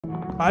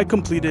I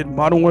completed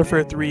Modern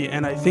Warfare 3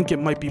 and I think it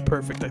might be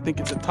perfect. I think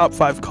it's a top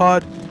 5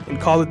 COD in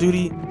Call of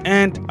Duty,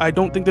 and I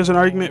don't think there's an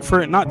argument for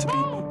it not to be.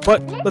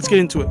 But let's get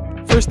into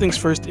it. First things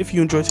first, if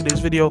you enjoyed today's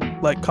video,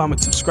 like,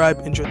 comment,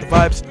 subscribe, enjoy the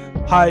vibes.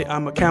 Hi,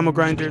 I'm a camo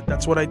grinder.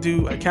 That's what I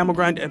do. I camo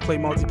grind and play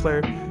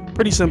multiplayer.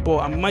 Pretty simple.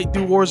 I might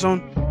do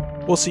Warzone.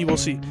 We'll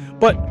see.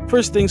 But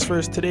first things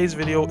first, today's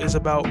video is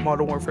about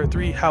Modern Warfare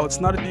 3, how it's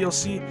not a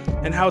DLC,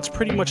 and how it's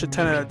pretty much a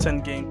 10 out of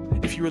 10 game,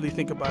 if you really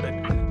think about it,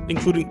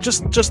 including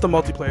just the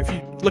multiplayer. If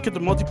you look at the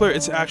multiplayer,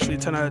 it's actually a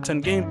 10 out of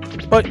 10 game,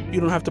 but you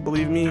don't have to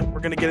believe me. We're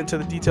going to get into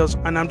the details,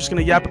 and I'm just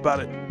going to yap about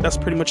it. That's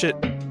pretty much it.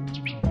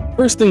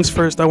 First things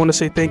first, I want to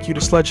say thank you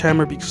to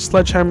SledgeHammer, because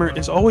SledgeHammer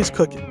is always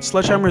cooking.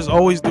 SledgeHammer is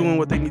always doing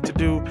what they need to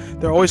do.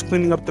 They're always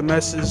cleaning up the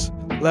messes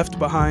left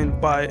behind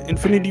by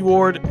Infinity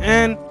Ward,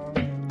 and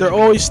they're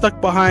always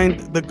stuck behind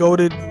the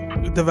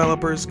goated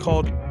developers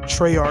called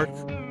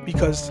Treyarch,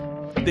 because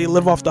they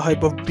live off the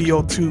hype of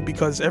BO2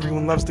 because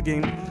everyone loves the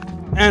game,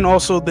 and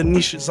also the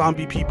niche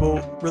zombie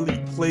people really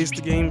plays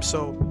the game,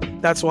 so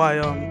that's why.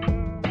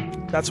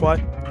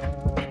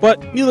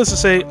 But needless to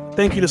say,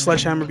 thank you to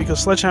SledgeHammer,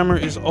 because SledgeHammer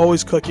is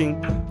always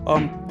cooking.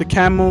 The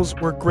camos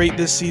were great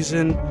this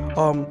season,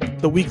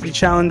 the weekly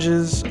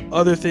challenges,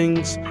 other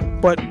things,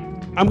 but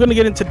I'm going to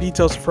get into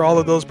details for all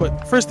of those.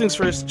 But first things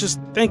first, just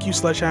thank you,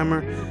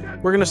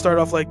 SledgeHammer. We're going to start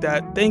off like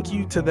that. Thank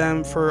you to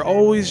them for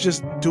always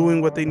just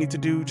doing what they need to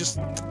do, just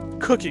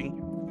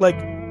cooking. Like,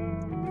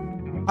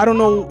 I don't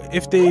know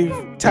if they've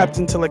tapped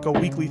into like a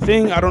weekly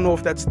thing. I don't know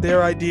if that's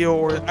their idea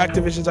or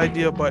Activision's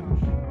idea, but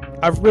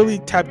I've really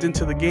tapped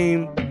into the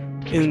game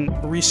in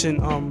recent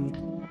time.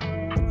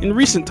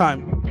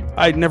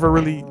 I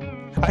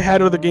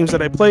had other games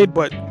that I played,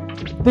 but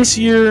this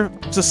year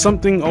just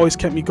something always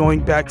kept me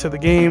going back to the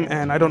game,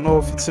 and I don't know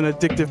if it's an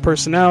addictive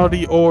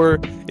personality or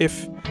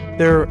if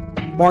their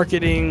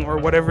marketing or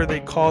whatever they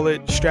call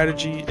it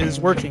strategy is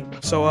working.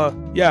 So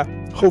yeah,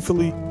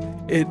 hopefully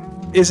it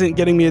isn't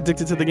getting me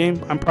addicted to the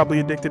game. I'm probably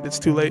addicted, it's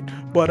too late,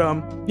 but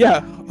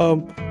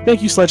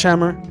thank you,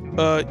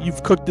 SledgeHammer.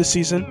 You've cooked this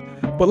season.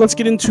 But let's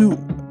get into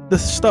the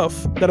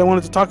stuff that I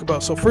wanted to talk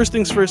about. So first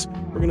things first,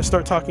 we're going to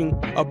start talking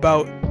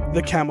about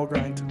the Camo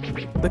Grind.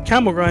 The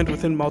Camo Grind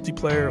within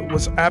multiplayer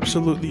was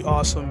absolutely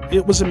awesome.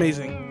 It was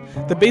amazing.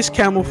 The base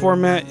camo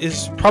format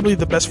is probably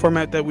the best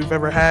format that we've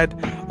ever had.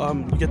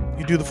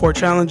 You do the 4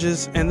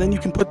 challenges, and then you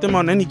can put them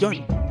on any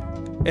gun.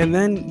 And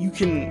then you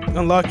can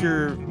unlock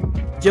your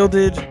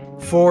Gilded,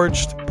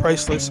 Forged,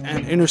 Priceless,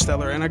 and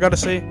Interstellar. And I gotta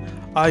say,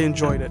 I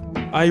enjoyed it.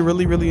 I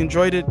really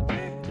enjoyed it.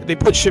 They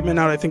put shipment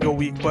out, I think, a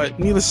week, but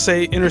needless to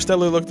say,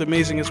 Interstellar looked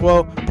amazing as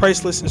well.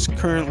 Priceless is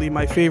currently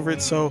my favorite,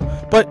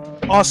 but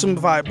awesome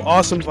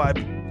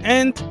vibe.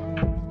 And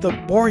the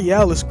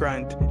Borealis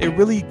grind, it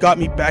really got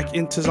me back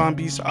into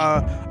zombies.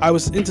 I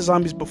was into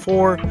zombies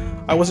before.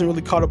 I wasn't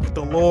really caught up with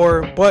the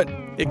lore, but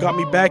it got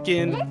me back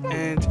in,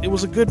 and it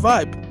was a good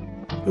vibe.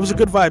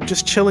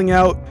 Just chilling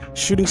out,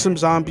 shooting some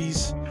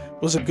zombies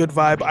was a good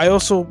vibe. I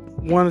also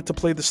wanted to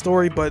play the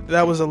story, but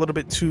that was a little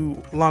bit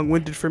too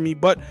long-winded for me.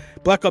 But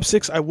Black Ops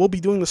 6, I will be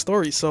doing the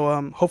story,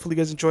 so hopefully you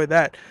guys enjoy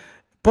that.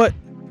 But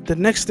the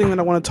next thing that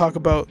I want to talk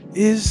about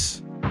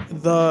is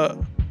the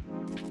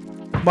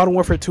Modern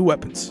Warfare 2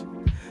 weapons.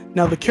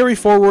 Now, the carry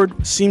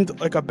forward seemed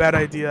like a bad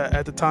idea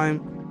at the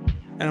time,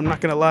 and I'm not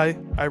gonna lie,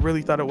 I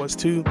really thought it was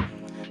too,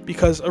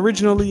 because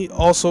originally,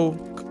 also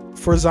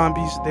for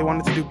zombies, they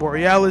wanted to do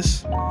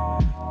Borealis.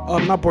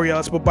 Not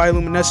Borealis, but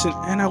Bioluminescent,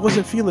 and I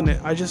wasn't feeling it.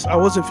 I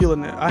wasn't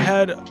feeling it. I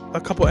had a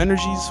couple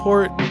energies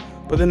for it,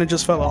 but then it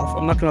just fell off.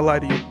 I'm not gonna lie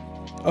to you.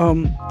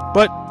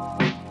 But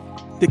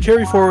the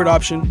carry forward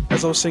option,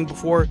 as I was saying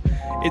before,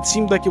 it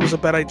seemed like it was a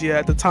bad idea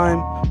at the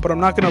time, but I'm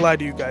not gonna lie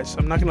to you guys.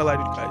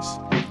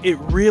 It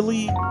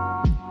really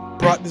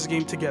brought this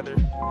game together,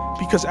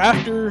 because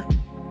after,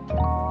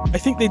 I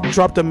think they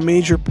dropped a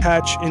major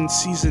patch in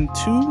Season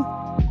 2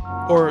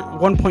 or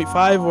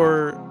 1.5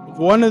 or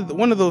one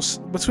of those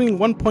between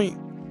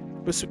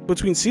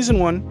Season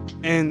 1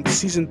 and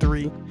Season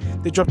 3,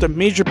 they dropped a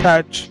major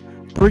patch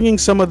bringing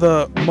some of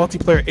the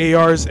multiplayer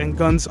ARs and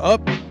guns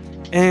up,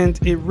 and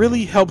it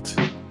really helped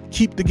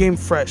keep the game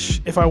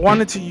fresh. If I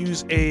wanted to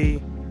use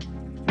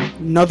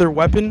another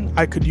weapon,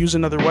 I could use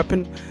another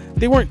weapon.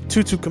 They weren't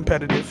too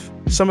competitive.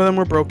 Some of them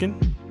were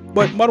broken,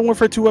 but Modern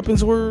Warfare 2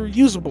 weapons were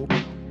usable.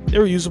 They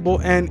were usable,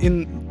 and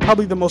in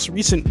probably the most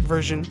recent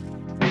version,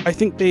 I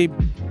think they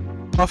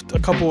buffed a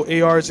couple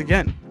ARs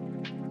again.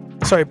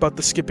 Sorry about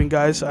the skipping,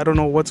 guys. I don't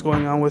know what's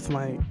going on with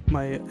my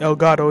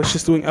Elgato. It's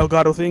just doing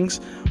Elgato things.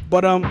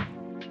 But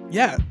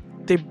yeah,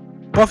 they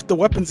buffed the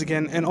weapons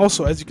again, and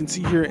also, as you can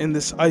see here in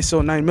this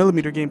ISO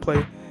 9mm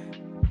gameplay,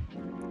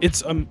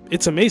 it's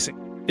amazing.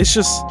 It's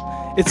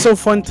so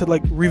fun to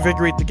like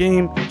revigorate the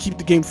game, keep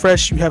the game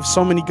fresh. You have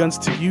so many guns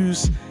to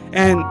use,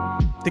 and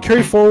the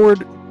carry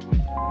forward.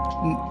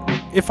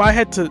 If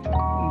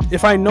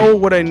I know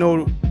what I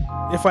know,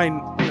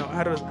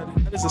 how do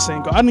That is the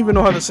saying. I don't even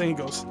know how the saying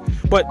goes.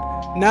 But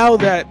now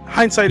that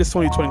hindsight is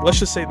 2020, let's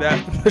just say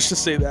that. Let's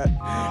just say that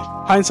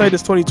hindsight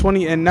is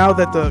 2020, and now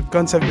that the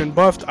guns have been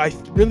buffed, I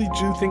really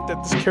do think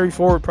that this carry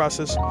forward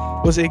process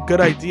was a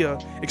good idea,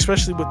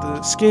 especially with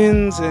the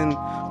skins and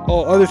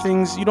all other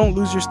things. You don't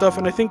lose your stuff,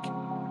 and I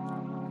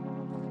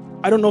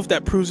don't know if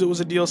that proves it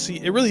was a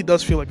DLC. It really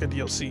does feel like a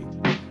DLC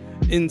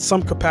in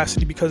some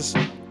capacity because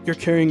you're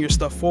carrying your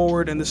stuff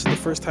forward, and this is the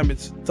first time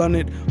it's done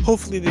it.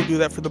 Hopefully they do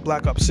that for the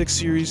Black Ops 6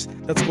 series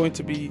that's going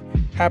to be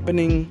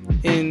happening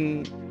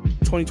in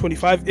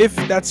 2025, if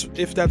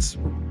that's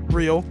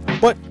real.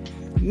 But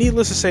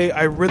needless to say,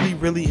 I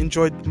really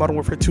enjoyed Modern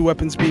Warfare 2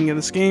 weapons being in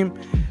this game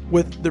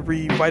with the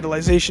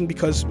revitalization,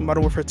 because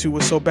Modern Warfare 2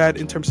 was so bad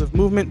in terms of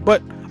movement,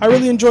 but I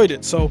really enjoyed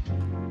it, so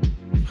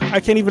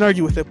I can't even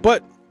argue with it.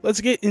 But let's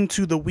get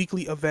into the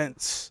weekly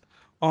events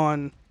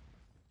on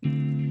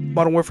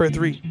Modern Warfare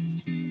 3.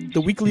 The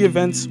weekly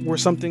events were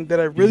something that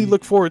I really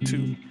look forward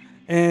to,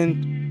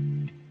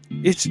 and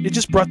it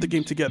just brought the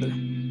game together.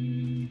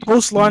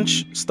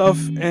 Post-launch stuff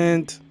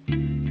and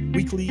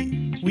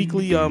weekly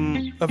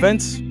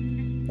events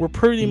were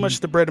pretty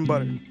much the bread and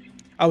butter.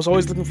 I was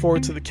always looking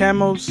forward to the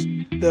camos,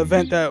 the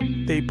event that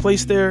they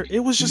placed there. It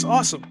was just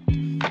awesome.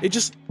 It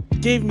just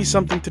gave me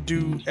something to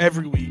do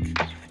every week,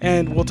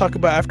 and we'll talk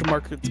about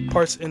aftermarket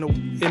parts in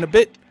a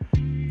bit.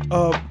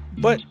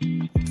 But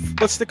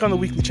let's stick on the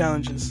weekly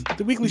challenges.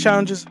 The weekly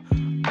challenges,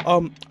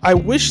 I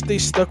wish they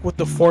stuck with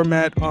the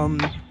format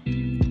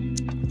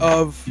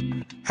of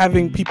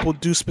having people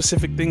do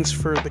specific things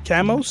for the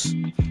camos,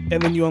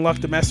 and then you unlock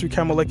the mastery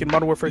camo like in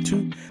Modern Warfare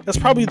 2. That's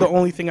probably the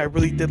only thing I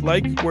really did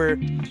like, where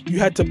you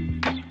had to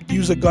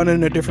use a gun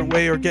in a different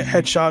way or get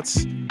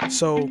headshots.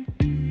 So,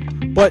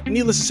 but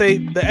needless to say,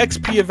 the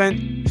XP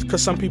event,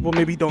 because some people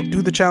maybe don't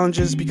do the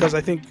challenges, because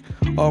I think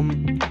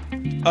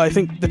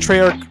the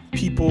Treyarch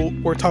people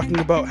were talking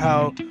about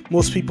how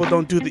most people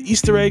don't do the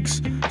Easter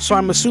eggs. So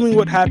I'm assuming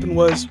what happened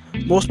was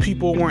most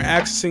people weren't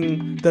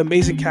accessing the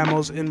amazing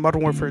camos in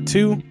Modern Warfare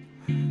 2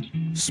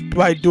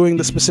 by doing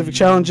the specific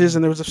challenges,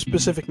 and there was a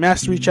specific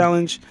mastery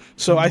challenge.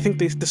 So I think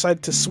they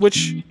decided to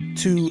switch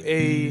to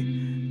a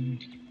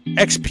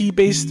XP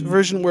based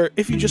version where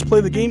if you just play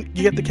the game,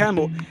 you get the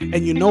camo.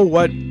 And you know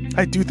what?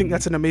 I do think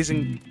that's an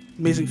amazing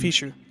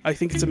feature. I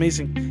think it's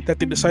amazing that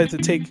they decided to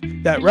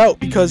take that route,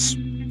 because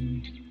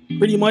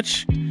pretty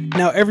much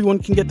now everyone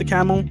can get the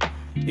camo.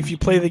 If you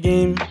play the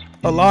game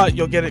a lot,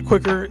 you'll get it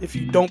quicker. If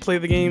you don't play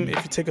the game,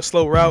 if you take a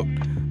slow route,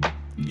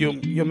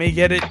 you may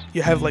get it.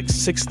 You have like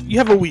you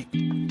have a week.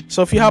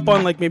 So if you hop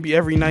on like maybe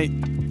every night,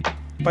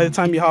 by the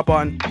time you hop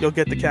on, you'll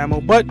get the camo.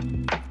 But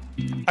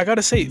I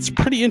gotta say, it's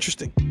pretty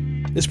interesting.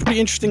 It's pretty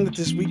interesting that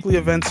these weekly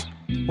events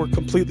were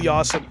completely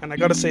awesome, and I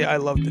gotta say, I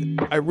loved it.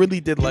 I really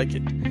did like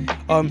it.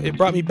 It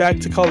brought me back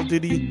to Call of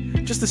Duty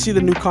just to see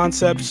the new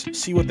concepts,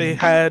 see what they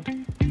had.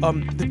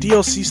 The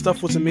DLC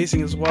stuff was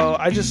amazing as well.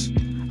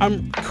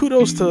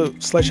 Kudos to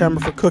SledgeHammer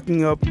for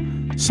cooking up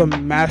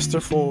some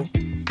masterful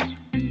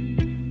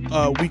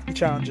weekly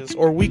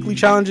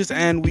challenges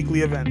and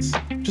weekly events.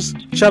 Just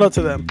shout out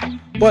to them.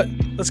 But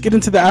let's get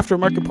into the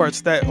aftermarket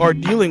parts that are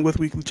dealing with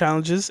weekly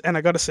challenges, and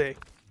I gotta say,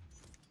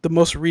 the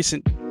most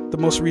recent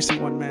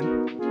one,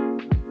 man.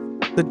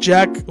 The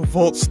Jack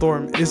Volt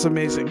Storm is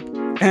amazing,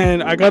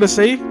 and I gotta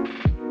say,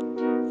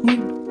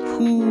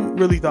 who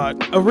really thought?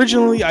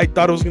 Originally, I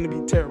thought it was gonna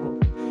be terrible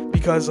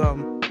because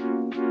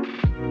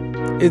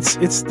it's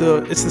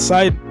the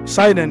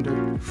side ender.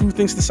 Who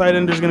thinks the side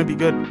ender is gonna be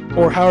good,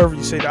 or however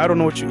you say that? I don't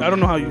know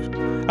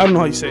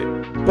how you say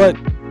it. But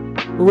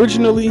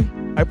originally,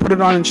 I put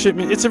it on in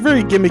shipment. It's a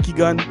very gimmicky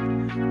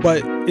gun,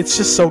 but it's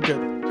just so good.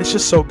 It's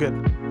just so good.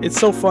 It's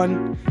so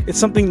fun. It's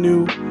something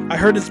new. I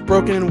heard it's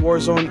broken in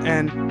Warzone,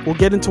 and we'll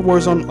get into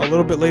Warzone a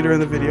little bit later in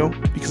the video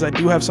because I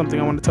do have something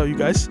I want to tell you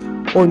guys,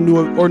 or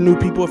new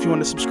people if you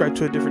want to subscribe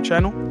to a different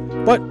channel.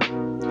 But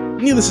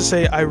needless to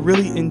say, I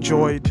really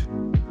enjoyed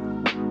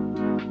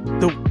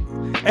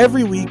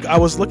every week. I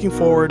was looking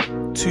forward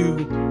to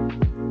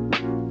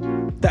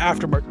the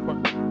aftermarket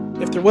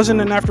part. If there wasn't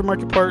an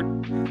aftermarket part,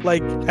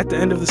 like at the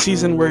end of the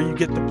season where you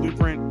get the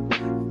blueprint,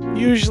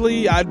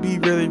 usually I'd be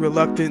really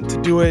reluctant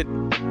to do it,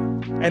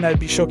 and I'd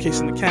be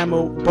showcasing the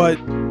camo. But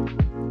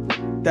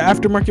the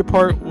aftermarket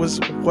part was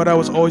what I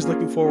was always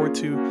looking forward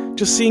to,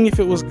 just seeing if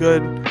it was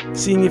good,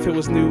 seeing if it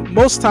was new.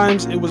 Most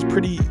times it was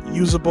pretty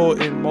usable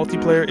in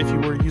multiplayer if you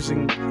were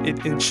using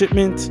it in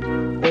shipment,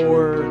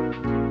 or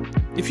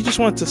if you just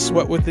wanted to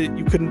sweat with it,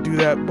 you couldn't do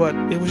that. But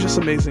it was just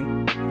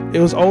amazing. It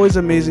was always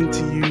amazing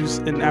to use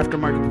an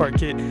aftermarket part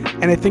kit,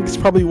 and I think it's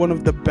probably one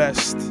of the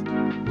best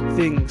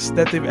things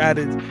that they've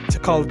added to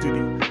Call of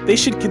Duty. They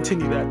should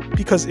continue that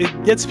because it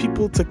gets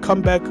people to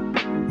come back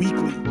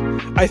weekly.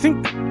 I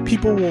think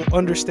people will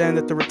understand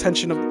that the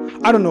retention of,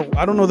 I don't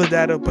know the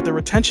data, but the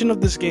retention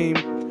of this game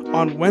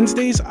on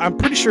Wednesdays, I'm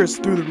pretty sure it's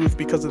through the roof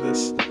because of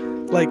this.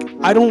 Like,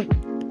 I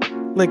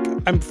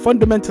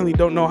fundamentally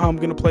don't know how I'm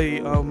gonna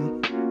play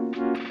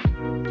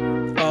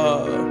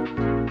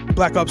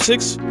Black Ops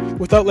 6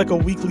 without like a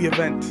weekly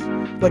event.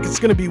 Like, it's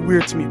gonna be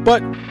weird to me.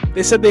 But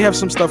they said they have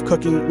some stuff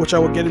cooking, which I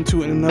will get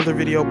into in another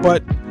video.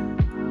 But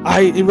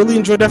I really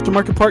enjoyed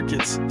Aftermarket part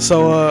kits,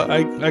 so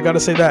I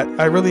gotta say that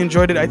I really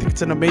enjoyed it. I think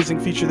it's an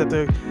amazing feature that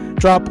they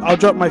drop. I'll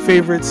drop my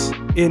favorites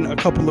in a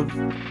couple of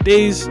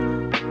days,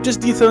 just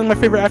detailing my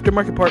favorite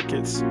Aftermarket part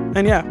kits.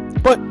 And yeah,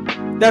 but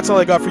that's all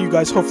I got for you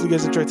guys. Hopefully you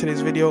guys enjoyed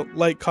today's video.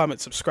 Like, comment,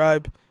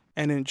 subscribe,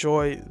 and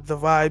enjoy the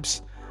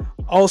vibes.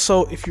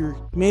 Also, if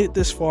you made it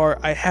this far,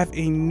 I have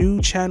a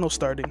new channel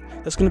starting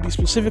that's going to be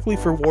specifically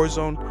for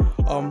Warzone.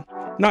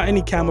 Not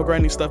any camo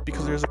grinding stuff,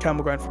 because there's a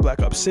camo grind for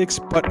Black Ops 6,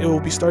 but it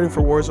will be starting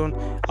for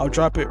Warzone. I'll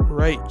drop it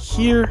right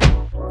here.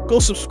 Go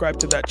subscribe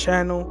to that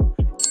channel.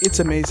 It's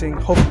amazing.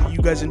 Hopefully you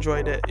guys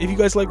enjoyed it. If you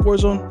guys like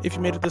Warzone, if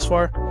you made it this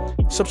far,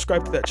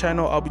 subscribe to that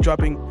channel. I'll be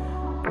dropping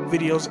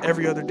videos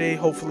every other day,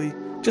 hopefully.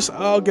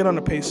 I'll get on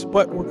the pace.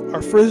 But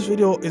our first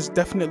video is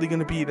definitely going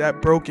to be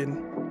that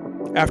broken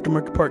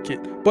Aftermarket part kit.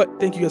 But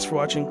thank you guys for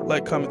watching.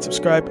 Like, comment,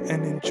 subscribe,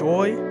 and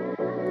enjoy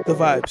the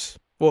vibes.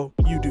 Well,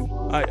 you do.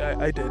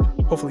 I did.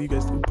 Hopefully you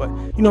guys do. But,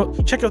 you know,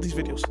 check out these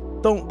videos.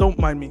 Don't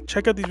mind me.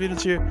 Check out these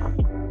videos here.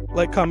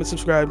 Like, comment,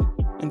 subscribe,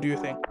 and do your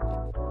thing.